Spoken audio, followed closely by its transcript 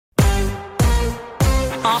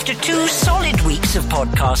After 2 solid weeks of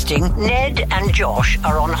podcasting, Ned and Josh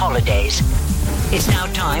are on holidays. It's now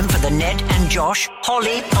time for the Ned and Josh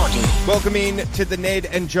Holi-Podi. Welcome in to the Ned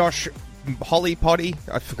and Josh Holi-Podi.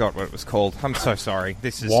 I forgot what it was called. I'm so sorry.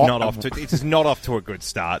 This is not off to a good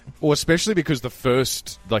start. Well, especially because the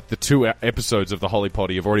first, the 2 episodes of the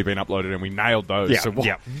Holi-Podi have already been uploaded and we nailed those. Yeah, so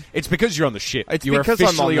yeah. It's because you're on the ship. You're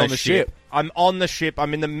officially on the ship. I'm on the ship.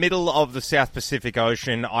 I'm in the middle of the South Pacific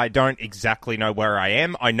Ocean. I don't exactly know where I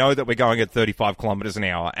am. I know that we're going at 35 kilometers an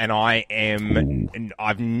hour, and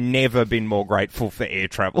I've never been more grateful for air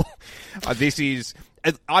travel.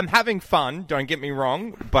 I'm having fun, don't get me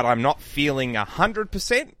wrong, but I'm not feeling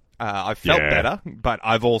 100%. I've felt better, but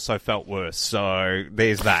I've also felt worse, so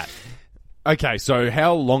there's that. Okay, so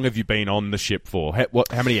how long have you been on the ship for?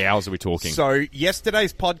 How many hours are we talking? So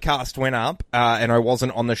yesterday's podcast went up, and I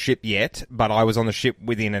wasn't on the ship yet, but I was on the ship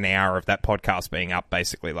within an hour of that podcast being up,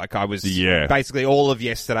 basically. Basically all of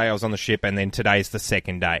yesterday I was on the ship, and then today's the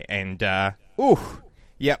second day. And,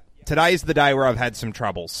 today's the day where I've had some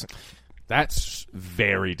troubles. That's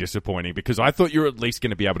very disappointing because I thought you were at least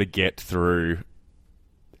going to be able to get through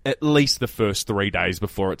at least the first 3 days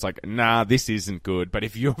before it's like, nah, this isn't good. But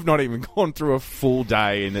if you've not even gone through a full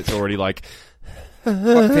day and it's already like... I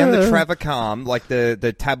found the Travacalm,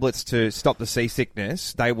 the tablets to stop the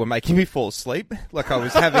seasickness, they were making me fall asleep. I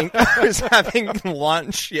was having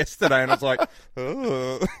lunch yesterday and I was like,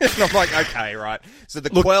 oh. And I'm like, okay, right. So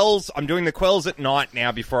quells, I'm doing the quells at night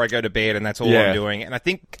now before I go to bed, and that's all I'm doing. And I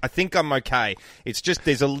think I'm okay. It's just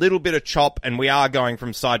there's a little bit of chop, and we are going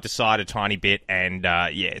from side to side a tiny bit, and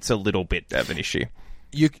it's a little bit of an issue.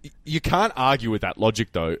 You can't argue with that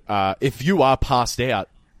logic though. If you are passed out,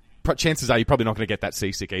 chances are you're probably not going to get that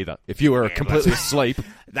seasick either. If you were completely asleep,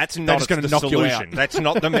 that's not the solution. That's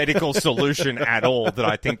not the medical solution at all that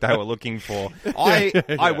I think they were looking for.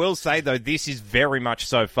 I will say, though, this is very much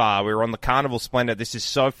so far. We were on the Carnival Splendor. This has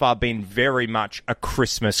so far been very much a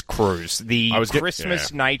Christmas cruise. The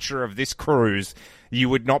Christmas nature of this cruise, you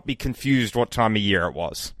would not be confused what time of year it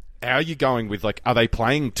was. How are you going with, are they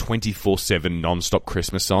playing 24/7 non-stop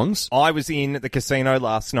Christmas songs? I was in the casino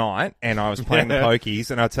last night, and I was playing the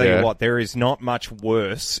pokies, and I'll tell you what, there is not much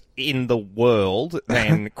worse in the world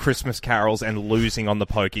than Christmas carols and losing on the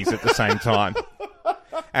pokies at the same time.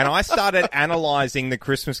 And I started analysing the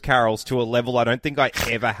Christmas carols to a level I don't think I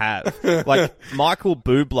ever have. Michael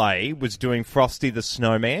Bublé was doing Frosty the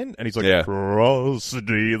Snowman, and he's like,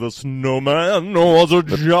 Frosty the Snowman was a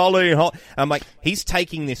jolly hot... I'm like, he's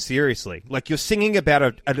taking this seriously. You're singing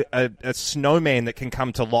about a snowman that can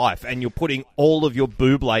come to life, and you're putting all of your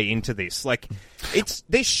Bublé into this.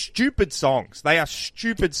 They're stupid songs. They are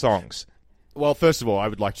stupid songs. Well, first of all, I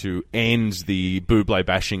would like to end the Bublé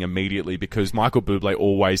bashing immediately because Michael Bublé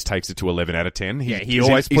always takes it to 11 out of 10. He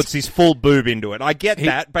always puts his full boob into it. I get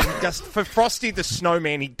that, but just for Frosty the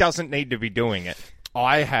Snowman, he doesn't need to be doing it.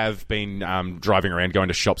 I have been driving around, going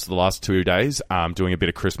to shops the last 2 days, doing a bit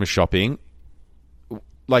of Christmas shopping.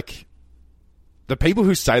 The people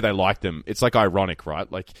who say they like them, it's ironic, right?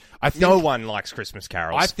 I think no one likes Christmas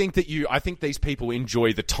carols. I think these people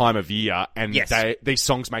enjoy the time of year, and these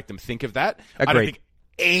songs make them think of that. Agreed. I don't think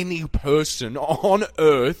any person on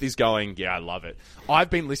earth is going, yeah, I love it.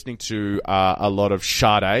 I've been listening to a lot of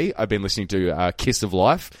Sade. I've been listening to Kiss of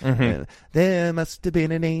Life. Mm-hmm. There must have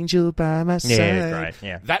been an angel by my side. Yeah, great.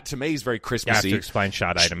 Yeah. That to me is very Christmassy. You have to explain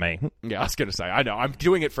Sade to me. Yeah, I was going to say, I know. I'm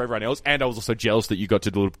doing it for everyone else, and I was also jealous that you got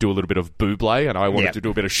to do a little bit of Bublé, and I wanted to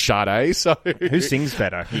do a bit of Sade. So who sings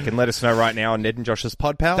better? You can let us know right now on Ned and Josh's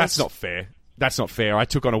Pod Pals. That's not fair. I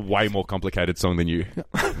took on a way more complicated song than you.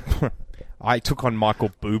 I took on Michael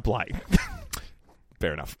Bublé.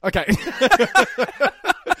 Fair enough. Okay.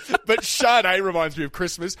 But Sade reminds me of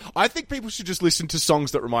Christmas. I think people should just listen to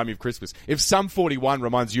songs that remind me of Christmas. If Sum 41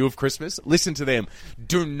 reminds you of Christmas, listen to them.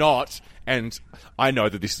 Do not, and I know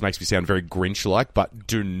that this makes me sound very Grinch-like, but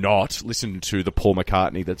do not listen to the Paul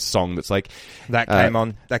McCartney song that's That came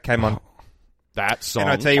on. That song.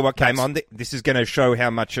 And I tell you what came on. This is going to show how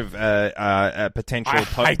much of a potential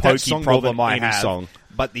pokey problem I have. Song.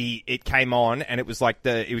 But it came on, and it was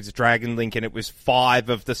it was Dragon Link, and it was 5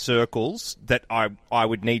 of the circles that I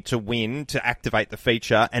would need to win to activate the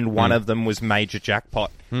feature, and one of them was Major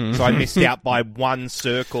Jackpot. So I missed out by 1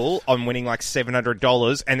 circle on winning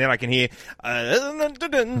 $700, and then I can hear having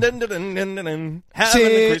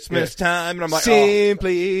a Christmas time, and I'm like,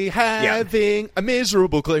 simply having a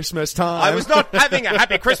miserable Christmas time. I was not having a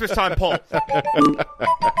happy Christmas time, Paul.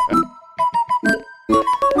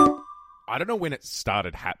 I don't know when it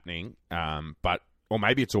started happening, but or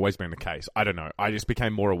maybe it's always been the case. I don't know. I just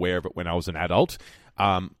became more aware of it when I was an adult.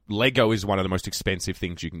 Lego is one of the most expensive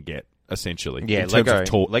things you can get, essentially. Yeah, in terms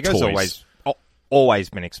of Lego's toys. always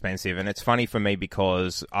been expensive, and it's funny for me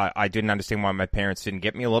because I didn't understand why my parents didn't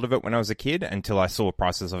get me a lot of it when I was a kid until I saw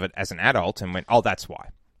prices of it as an adult and went, oh, that's why.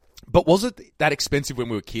 But was it that expensive when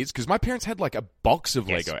we were kids? Because my parents had like a box of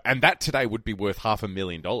Yes. Lego, and that today would be worth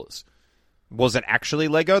 $500,000. Was it actually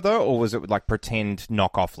Lego, though, or was it like pretend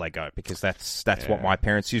knockoff Lego? Because that's what my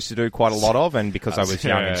parents used to do quite a lot of, and because I was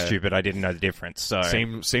young and stupid, I didn't know the difference. So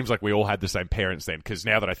Seems like we all had the same parents then, because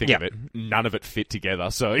now that I think of it, none of it fit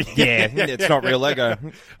together. So it's not real Lego.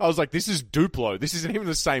 I was like, this is Duplo. This isn't even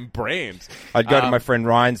the same brand. I'd go to my friend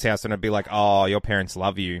Ryan's house and I'd be like, oh, your parents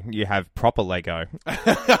love you. You have proper Lego.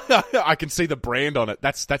 I can see the brand on it.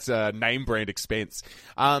 That's a name brand expense.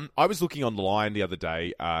 I was looking online the other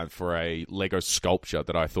day for a Lego sculpture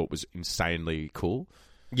that I thought was insanely cool.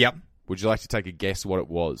 Yep. Would you like to take a guess what it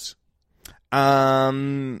was?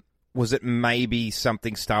 Was it maybe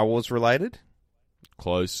something Star Wars related?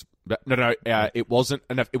 Close. But no. It wasn't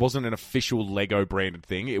an official Lego branded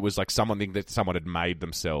thing. It was like something that someone had made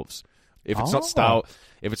themselves. If it's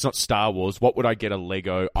not Star Wars, what would I get a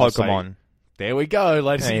Lego? Pokemon. There we go,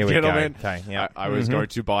 ladies and gentlemen. Okay, yeah. I was going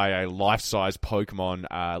to buy a life-size Pokemon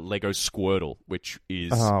Lego Squirtle, which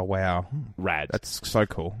is wow, rad. That's so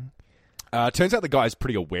cool. Turns out the guy's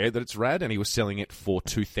pretty aware that it's rad, and he was selling it for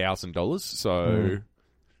 $2,000. So,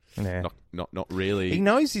 not really. He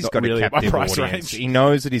knows he's got really a captive price audience. range. He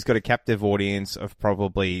knows that he's got a captive audience of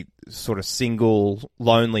probably sort of single,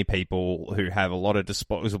 lonely people who have a lot of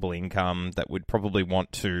disposable income that would probably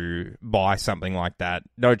want to buy something like that.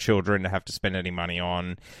 No children to have to spend any money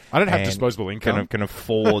on. I don't have disposable income. Can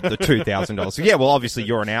afford the $2,000. So, yeah, well, obviously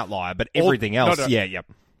you're an outlier, but everything else, yeah.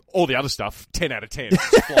 All the other stuff, 10 out of 10.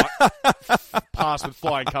 Pass with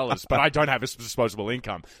flying colours, but I don't have a disposable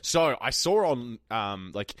income. So I saw on,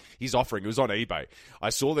 he's offering, it was on eBay. I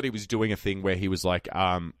saw that he was doing a thing where he was like,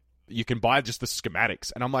 you can buy just the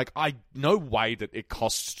schematics. And I'm like, no way that it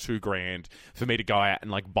costs $2,000 for me to go out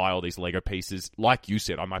and like buy all these Lego pieces. Like you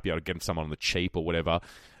said, I might be able to get some on the cheap or whatever.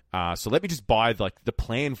 So let me just buy like the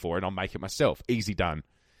plan for it and I'll make it myself. Easy done.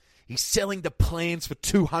 He's selling the plans for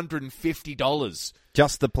 $250.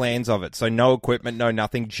 Just the plans of it. So no equipment, no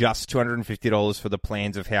nothing, just $250 for the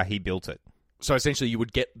plans of how he built it. So essentially you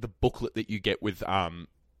would get the booklet that you get with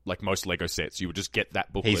like most Lego sets. You would just get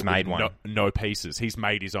that booklet. He's made one. No pieces. He's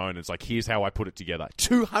made his own. It's like, here's how I put it together.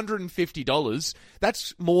 $250?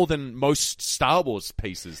 That's more than most Star Wars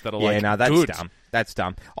pieces that are that's good. dumb. That's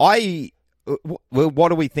dumb. What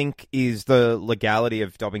do we think is the legality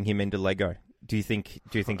of dobbing him into Lego? Do you think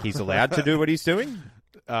he's allowed to do what he's doing?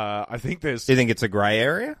 I think there's... Do you think it's a grey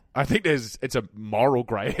area? I think it's a moral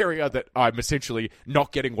grey area that I'm essentially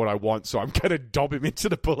not getting what I want, so I'm going to dob him into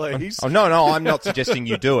the police. Oh, no, I'm not suggesting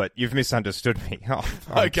you do it. You've misunderstood me. Oh,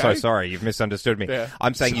 I'm so sorry. You've misunderstood me. Yeah.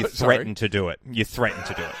 I'm saying you threaten to do it. You threaten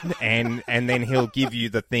to do it. And then he'll give you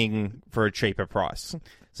the thing for a cheaper price.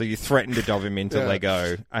 So you threaten to dob him into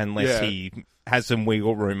Lego unless he has some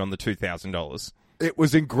wiggle room on the $2,000. It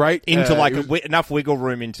was in great... Into enough wiggle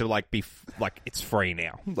room into it's free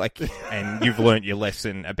now. And you've learnt your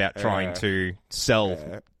lesson about trying to sell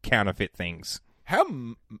counterfeit things. How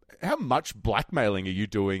much blackmailing are you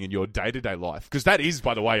doing in your day-to-day life? Because that is,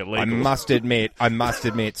 by the way, illegal. I must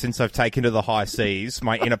admit, since I've taken to the high seas,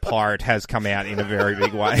 my inner pirate has come out in a very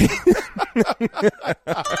big way.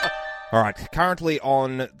 All right, currently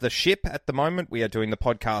on the ship at the moment, we are doing the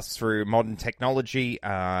podcast through modern technology.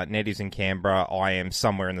 Ned is in Canberra. I am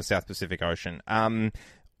somewhere in the South Pacific Ocean. I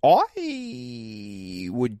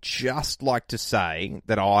would just like to say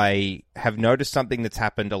that I have noticed something that's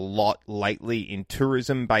happened a lot lately in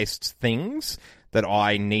tourism-based things that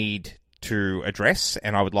I need to address,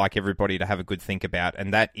 and I would like everybody to have a good think about,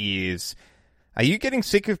 and that is, are you getting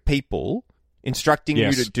sick of people instructing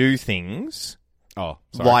you to do things... Oh,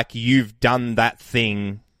 sorry. Like you've done that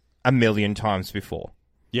thing a million times before?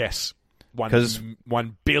 Yes.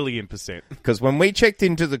 1 billion%. Because when we checked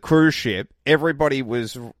into the cruise ship, everybody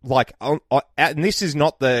was like, and this is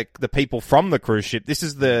not the people from the cruise ship, this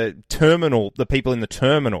is the terminal, the people in the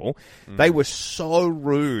terminal. They were so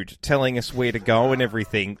rude telling us where to go and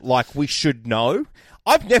everything, like we should know.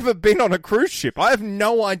 I've never been on a cruise ship. I have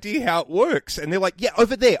no idea how it works. And they're like, yeah,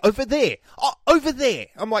 over there. Oh, over there.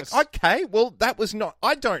 I'm like, okay, well,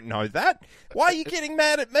 I don't know that. Why are you getting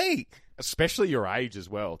mad at me? Especially your age as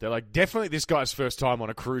well. They're like, definitely this guy's first time on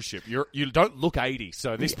a cruise ship. You don't look 80,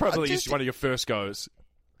 so this probably is one of your first goes.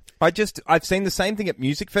 I've seen the same thing at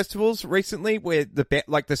music festivals recently where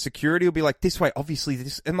the security will be like, this way, obviously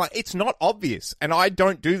this, and like, it's not obvious. And I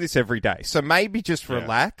don't do this every day. So maybe just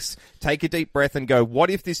relax, take a deep breath and go,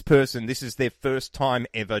 what if this is their first time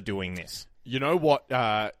ever doing this? You know what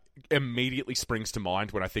immediately springs to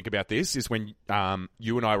mind when I think about this is when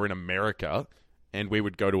you and I were in America and we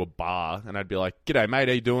would go to a bar and I'd be like, g'day mate,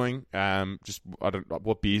 how you doing?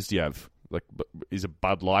 What beers do you have? Like, is a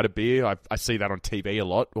Bud Light a beer? I see that on TV a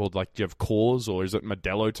lot. Or, like, do you have Coors? Or is it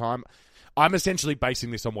Modelo time? I'm essentially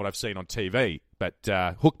basing this on what I've seen on TV. But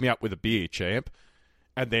hook me up with a beer, champ.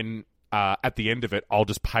 And then at the end of it, I'll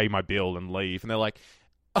just pay my bill and leave. And they're like,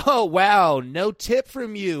 oh, wow, no tip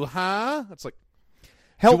from you, huh? It's like,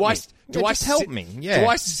 help me. Yeah. Do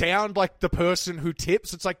I sound like the person who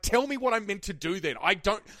tips? It's like, tell me what I'm meant to do then. I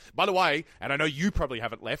don't. By the way, and I know you probably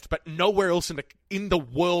haven't left, but nowhere else in the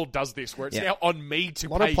world does this, where it's now on me to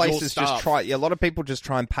pay your staff. A lot of places a lot of people just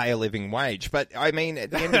try and pay a living wage. But I mean,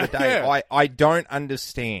 at the end of the day, I don't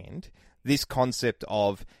understand this concept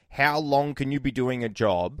of how long can you be doing a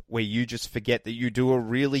job where you just forget that you do a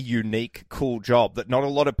really unique, cool job that not a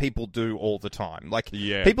lot of people do all the time. Like,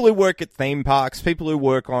 people who work at theme parks, people who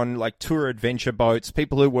work on, like, tour adventure boats,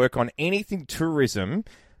 people who work on anything tourism,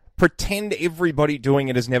 pretend everybody doing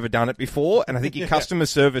it has never done it before, and I think your customer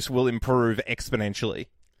service will improve exponentially.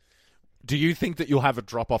 Do you think that you'll have a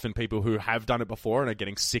drop-off in people who have done it before and are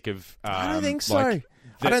getting sick of... I don't think so.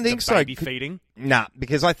 I don't think so. Baby feeding? Nah,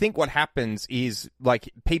 because I think what happens is,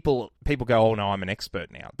 like, people go, oh no, I'm an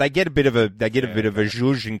expert now. They get a bit of a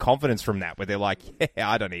zhuzh and confidence from that, where they're like, yeah,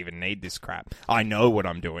 I don't even need this crap. I know what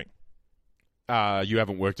I'm doing. You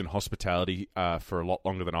haven't worked in hospitality for a lot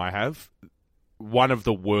longer than I have. One of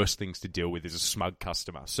the worst things to deal with is a smug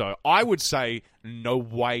customer. So I would say no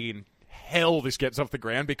way in hell this gets off the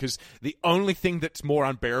ground, because the only thing that's more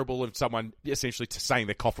unbearable of someone essentially saying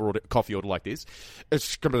their coffee order like this,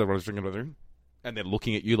 and they're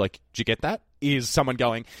looking at you like, did you get that? Is someone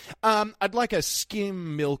going, I'd like a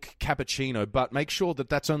skim milk cappuccino, but make sure that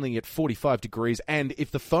that's only at 45 degrees, and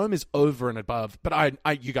if the foam is over and above, but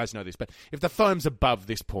you guys know this, but if the foam's above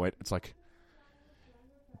this point, it's like,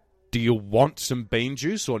 do you want some bean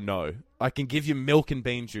juice or no? I can give you milk and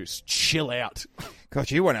bean juice. Chill out. God,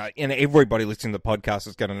 you went out, and everybody listening to the podcast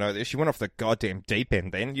is going to know this. You went off the goddamn deep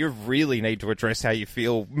end then. You really need to address how you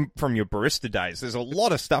feel from your barista days. There's a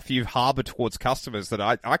lot of stuff you've harbored towards customers that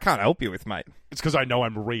I can't help you with, mate. It's because I know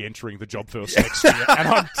I'm re-entering the job first next year, and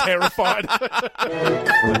I'm terrified.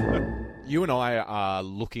 You and I are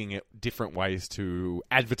looking at different ways to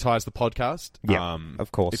advertise the podcast. Yeah,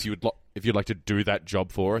 of course. If you'd like to do that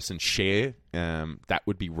job for us and share, that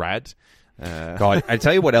would be rad. God, I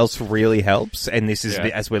tell you what else really helps, and this is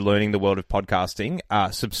as we're learning the world of podcasting,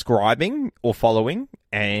 subscribing or following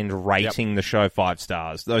and rating the show 5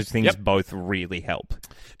 stars. Those things both really help.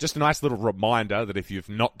 Just a nice little reminder that if you've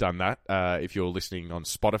not done that, if you're listening on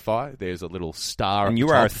Spotify, there's a little star. And you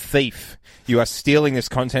are a thief. You are stealing this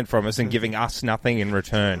content from us and giving us nothing in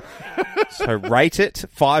return. So rate it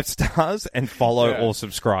 5 stars and follow or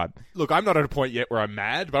subscribe. Look, I'm not at a point yet where I'm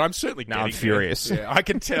mad, but I'm certainly getting I'm furious. Yeah, I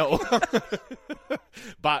can tell.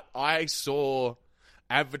 But I saw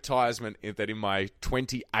advertisement that in my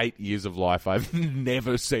 28 years of life I've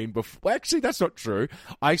never seen before. Well, actually, that's not true.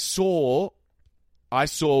 I saw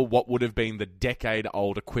what would have been the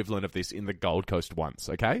decade-old equivalent of this in the Gold Coast once,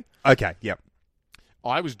 okay? Okay, yep.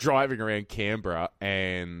 I was driving around Canberra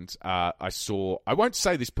and I won't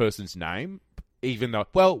say this person's name, even though,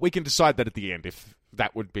 well, we can decide that at the end if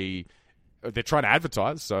that would be, they're trying to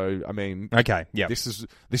advertise, so, I mean, okay, yeah, this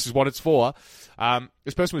is what it's for.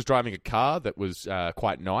 This person was driving a car that was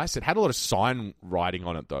quite nice. It had a lot of sign writing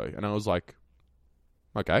on it, though, and I was like,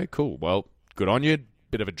 okay, cool, well, good on you.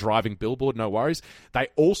 Bit of a driving billboard, no worries. They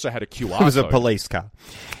also had a QR code. It was a police car.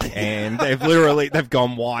 And they've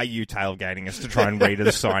gone, why are you tailgating us to try and read the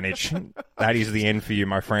signage? That is the end for you,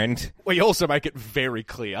 my friend. We also make it very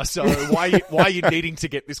clear. So why are you needing to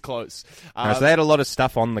get this close? So they had a lot of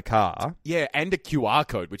stuff on the car. Yeah, and a QR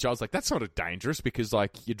code, which I was like, that's sort of dangerous because,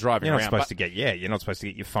 like, you're driving around. You're not supposed to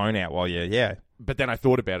get your phone out while you're, But then I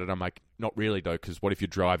thought about it. I'm like, not really, though, because what if you're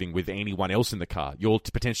driving with anyone else in the car? You're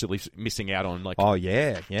potentially missing out on, like... Oh,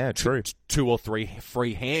 yeah, true. 2 or 3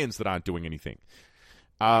 free hands that aren't doing anything.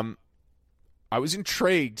 I was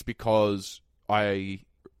intrigued because I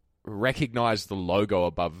recognized the logo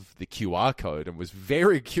above the QR code and was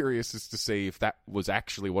very curious as to see if that was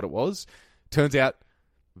actually what it was. Turns out...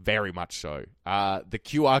 very much so. The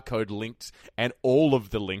QR code linked, and all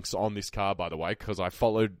of the links on this car, by the way, because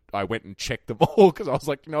I went and checked them all, because I was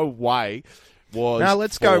like, no way. was... No,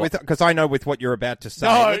 let's go with... Because I know with what you're about to say.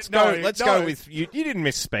 Let's go with... You didn't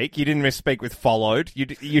misspeak. You didn't misspeak with followed. You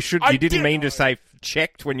didn't mean to say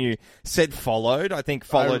checked when you said followed. I think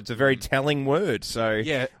followed's a very telling word. So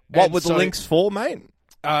yeah, what were the links for, mate?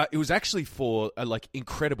 It was actually for like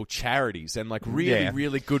incredible charities and like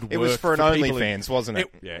really good work. It was for an OnlyFans, wasn't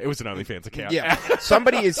it? It was an OnlyFans account. Yeah,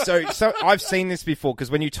 somebody is so. I've seen this before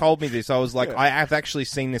because when you told me this, I was like, I have actually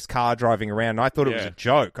seen this car driving around. And I thought it was a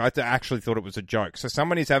joke. I actually thought it was a joke. So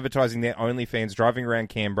somebody's advertising their OnlyFans driving around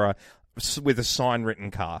Canberra with a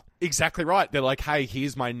sign-written car. Exactly right. They're like, hey,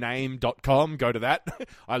 here's my name.com. Go to that.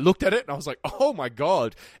 I looked at it and I was like, oh my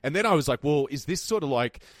God. And then I was like, well, is this sort of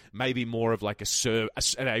like maybe more of like an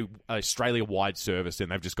Australia-wide service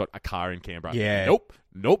and they've just got a car in Canberra? Yeah.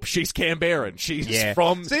 Nope. She's Canberran. She's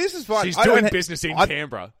from... See, this is fine. She's doing business in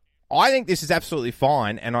Canberra. I think this is absolutely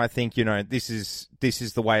fine, and I think, this is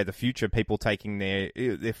the way of the future, people taking their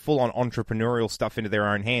full-on entrepreneurial stuff into their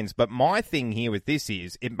own hands. But my thing here with this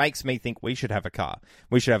is, it makes me think we should have a car.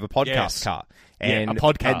 We should have a podcast car. And, a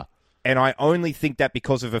podcast. And I only think that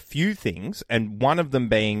because of a few things, and one of them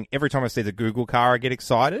being, every time I see the Google car, I get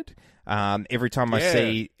excited. Every time I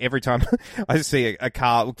see a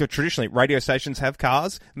car, traditionally radio stations have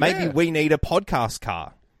cars. Maybe we need a podcast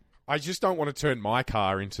car. I just don't want to turn my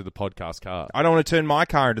car into the podcast car. I don't want to turn my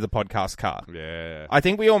car into the podcast car. Yeah. I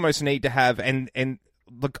think we almost need to have, and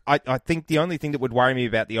look, I think the only thing that would worry me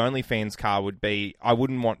about the OnlyFans car would be I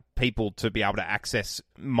wouldn't want people to be able to access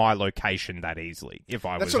my location that easily if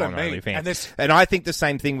I was on OnlyFans. And I think the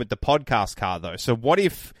same thing with the podcast car, though. So what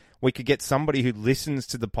if we could get somebody who listens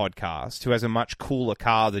to the podcast, who has a much cooler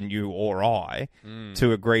car than you or I,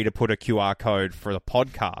 to agree to put a QR code for the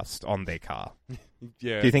podcast on their car?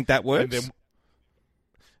 Yeah. Do you think that works?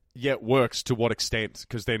 It works to what extent?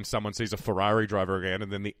 Because then someone sees a Ferrari driver again,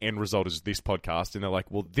 and then the end result is this podcast, and they're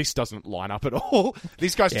like, well, this doesn't line up at all.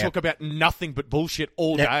 These guys talk about nothing but bullshit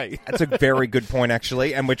all day. That's a very good point,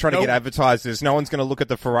 actually, and we're trying to get advertisers. No one's going to look at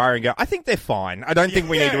the Ferrari and go, I think they're fine. I don't think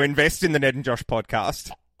we need to invest in the Ned and Josh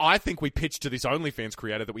podcast. I think we pitched to this OnlyFans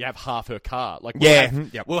creator that we have half her car. Like,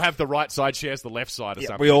 we'll have the right side, she has the left side or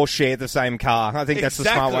something. We all share the same car. I think that's the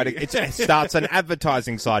smart way to... It starts an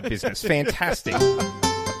advertising side business. Fantastic.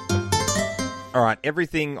 All right,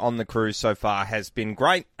 everything on the cruise so far has been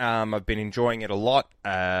great. I've been enjoying it a lot,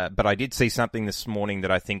 but I did see something this morning that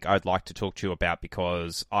I think I'd like to talk to you about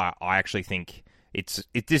because I actually think... This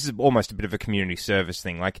is almost a bit of a community service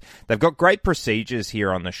thing. Like, they've got great procedures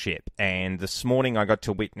here on the ship, and this morning I got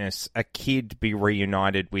to witness a kid be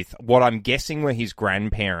reunited with what I'm guessing were his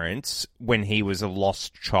grandparents when he was a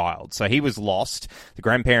lost child. So he was lost. The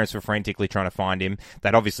grandparents were frantically trying to find him.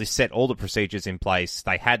 They'd obviously set all the procedures in place.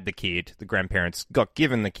 They had the kid. The grandparents got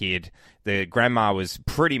given the kid. The grandma was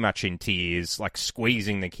pretty much in tears, like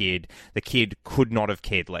squeezing the kid. The kid could not have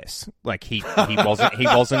cared less. Like he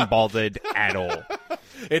wasn't bothered at all.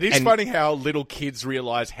 It is funny how little kids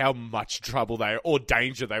realise how much trouble or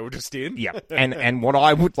danger they were just in. Yeah, and what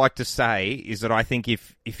I would like to say is that I think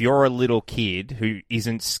if you're a little kid who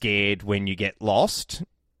isn't scared when you get lost,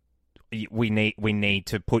 we need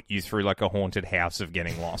to put you through like a haunted house of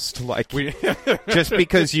getting lost. Like, just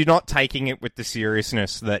because you're not taking it with the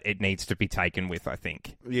seriousness that it needs to be taken with, I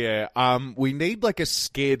think. Yeah. We need like a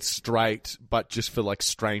scared straight, but just for like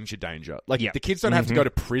stranger danger. Like, the kids don't have to go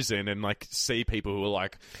to prison and like see people who are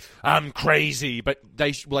like, I'm crazy, but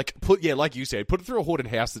they like like you said, put it through a haunted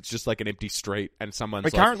house that's just like an empty street and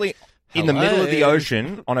someone's currently in the middle of the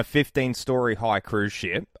ocean on a 15-story high cruise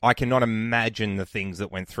ship. I cannot imagine the things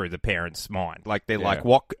that went through the parents' mind. Like, they're like,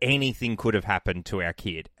 anything could have happened to our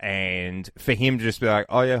kid. And for him to just be like,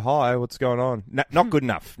 oh yeah, hi, what's going on? Not good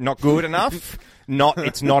enough. Not good enough.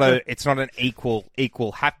 It's not an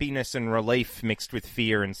equal happiness and relief mixed with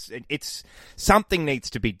fear. And it's something needs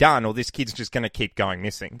to be done, or this kid's just going to keep going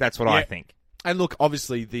missing. That's what I think. And look,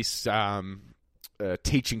 obviously this,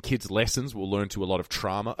 teaching kids lessons will learn to a lot of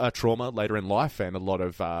trauma later in life and a lot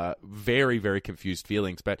of very, very confused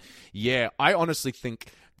feelings. But yeah, I honestly think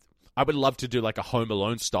I would love to do like a Home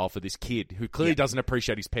Alone style for this kid who clearly doesn't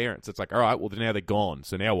appreciate his parents. It's like, all right, well, now they're gone.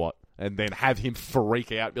 So now what? And then have him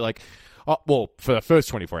freak out, be like, oh, well, for the first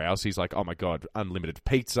 24 hours, he's like, oh my God, unlimited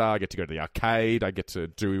pizza. I get to go to the arcade. I get to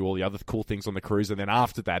do all the other cool things on the cruise. And then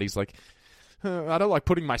after that, he's like, I don't like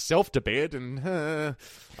putting myself to bed, and I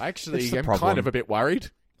actually am kind of a bit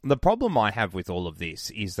worried. The problem I have with all of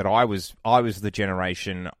this is that I was the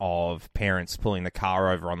generation of parents pulling the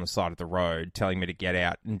car over on the side of the road, telling me to get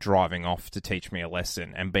out and driving off to teach me a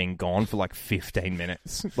lesson, and being gone for like 15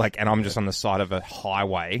 minutes. Like, and I'm just on the side of a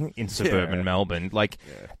highway in suburban Melbourne. Like,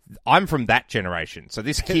 I'm from that generation. So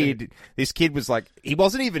this kid was like, he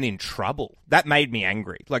wasn't even in trouble. That made me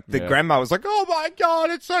angry. Like, the grandma was like, oh my God,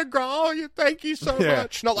 it's so great. Oh, thank you so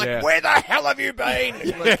much. Not like, where the hell have you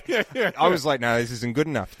been? Like, I was like, no, this isn't good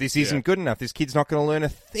enough. This isn't good enough. This kid's not going to learn a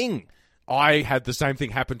thing. I had the same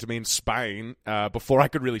thing happen to me in Spain before I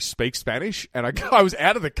could really speak Spanish. And I was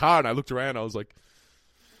out of the car and I looked around and I was like,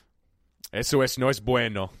 eso es no es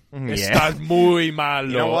bueno. Estás muy malo.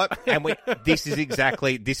 You know what? And this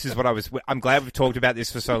is what I'm glad we've talked about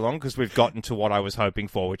this for so long, because we've gotten to what I was hoping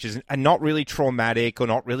for, which is not really traumatic or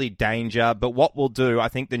not really danger. But what we'll do, I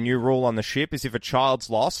think the new rule on the ship is if a child's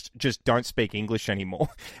lost, just don't speak English anymore.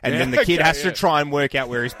 And then the kid has to try and work out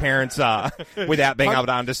where his parents are without being able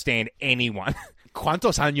to understand anyone.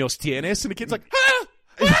 ¿Cuántos años tienes? And the kid's like, ah!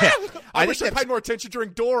 I wish I paid more attention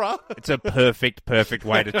during Dora. It's a perfect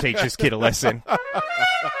way to teach this kid a lesson.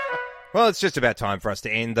 Well, it's just about time for us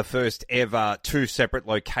to end the first ever 2 separate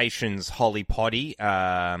locations Holi-Podi.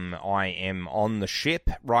 I am on the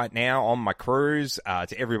ship right now on my cruise.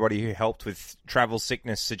 To everybody who helped with travel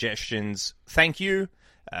sickness suggestions, thank you.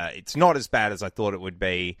 It's not as bad as I thought it would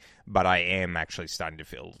be, but I am actually starting to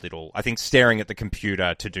feel a little... I think staring at the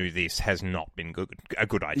computer to do this has not been a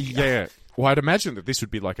good idea. Yeah. Well, I'd imagine that this would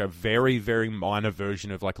be like a very, very minor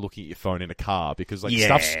version of like looking at your phone in a car, because like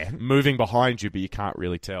stuff's moving behind you, but you can't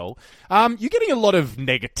really tell. You're getting a lot of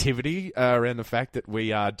negativity around the fact that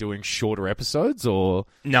we are doing shorter episodes, or...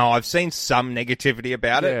 No, I've seen some negativity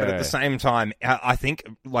about it, but at the same time, I think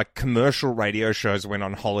like commercial radio shows went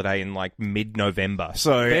on holiday in like mid-November,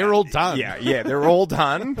 so... They're all done. Yeah, they're all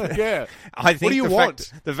done. Yeah. I think what do you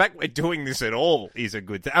want? The fact we're doing this at all is a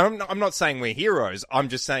good thing. I'm not saying we're heroes. I'm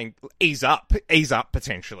just saying ease up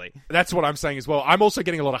potentially. That's what I'm saying as well. I'm also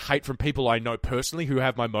getting a lot of hate from people I know personally who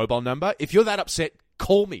have my mobile number. If you're that upset,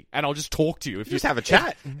 call me and I'll just talk to you. If just have a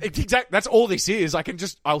chat. Exactly. That's all this is.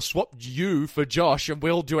 I'll swap you for Josh and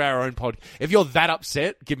we'll do our own pod. If you're that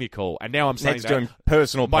upset, give me a call. And now I'm saying Ned's doing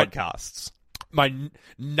personal podcasts. My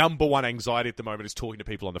number one anxiety at the moment is talking to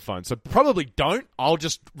people on the phone. So probably don't. I'll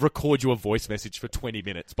just record you a voice message for 20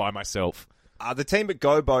 minutes by myself. The team at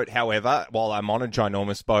Go Boat, however, while I'm on a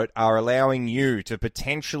ginormous boat, are allowing you to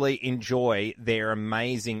potentially enjoy their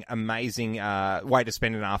amazing way to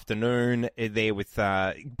spend an afternoon there with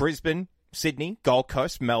Brisbane, Sydney, Gold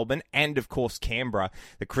Coast, Melbourne, and of course Canberra.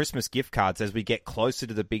 The Christmas gift cards, as we get closer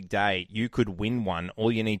to the big day, you could win one.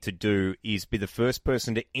 All you need to do is be the first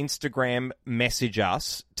person to Instagram message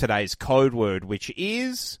us today's code word, which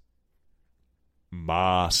is...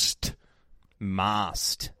 Mast.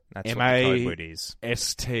 That's what the code word is.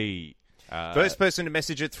 M-A-S-T. First person to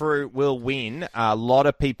message it through will win. A lot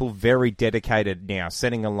of people very dedicated now,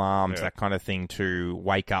 setting alarms, that kind of thing, to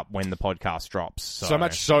wake up when the podcast drops. So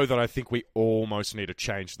much so that I think we almost need to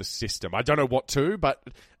change the system. I don't know what to, but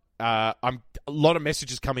a lot of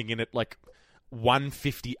messages coming in at like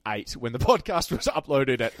 1:58 when the podcast was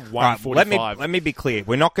uploaded at 1:45. Right, let me be clear.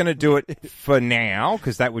 We're not going to do it for now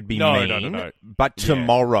because that would be mean. No. But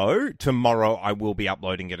tomorrow I will be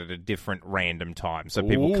uploading it at a different random time, so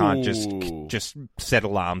people can't just set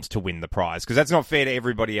alarms to win the prize, because that's not fair to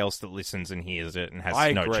everybody else that listens and hears it and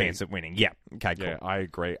has no chance at winning. Yeah. Okay. Cool. Yeah, I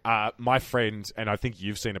agree. My friend, and I think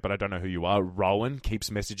you've seen it, but I don't know who you are. Rowan keeps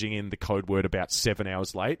messaging in the code word about 7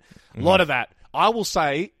 hours late. A lot of that. I will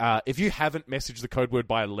say, if you haven't messaged the code word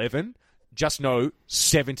by 11, just know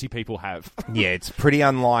 70 people have. Yeah, it's pretty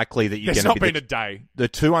unlikely that you're going to be... There's not been a day. The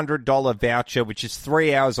 $200 voucher, which is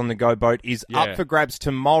 3 hours on the Go Boat, is up for grabs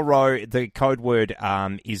tomorrow. The code word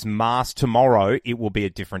is Mars tomorrow. It will be a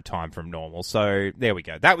different time from normal. So there we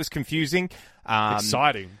go. That was confusing.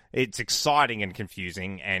 Exciting. It's exciting and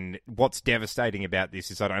confusing, and what's devastating about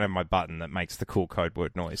this is I don't have my button that makes the cool code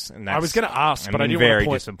word noise. And I was going to ask, but I didn't want to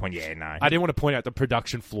point... disappointed. Yeah, no. I didn't want to point out the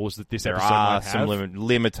production flaws that this episode might have. There are some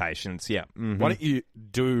limitations, yeah. Mm-hmm. Why don't you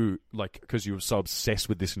do, like, because you were so obsessed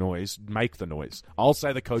with this noise, make the noise. I'll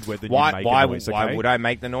say the code word, then you make the noise, okay? Why would I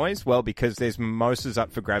make the noise? Well, because there's mimosas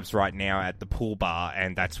up for grabs right now at the pool bar,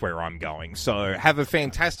 and that's where I'm going. So have a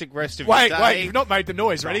fantastic rest of your day. Wait, you've not made the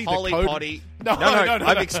noise, ready? Holi-Podi. No.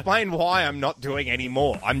 I've explained why I'm not doing any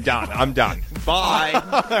more. I'm done. Bye.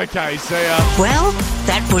 Okay, see ya. Well,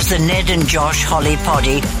 that was the Ned and Josh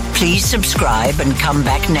Holi-Podi. Please subscribe and come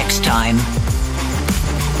back next time.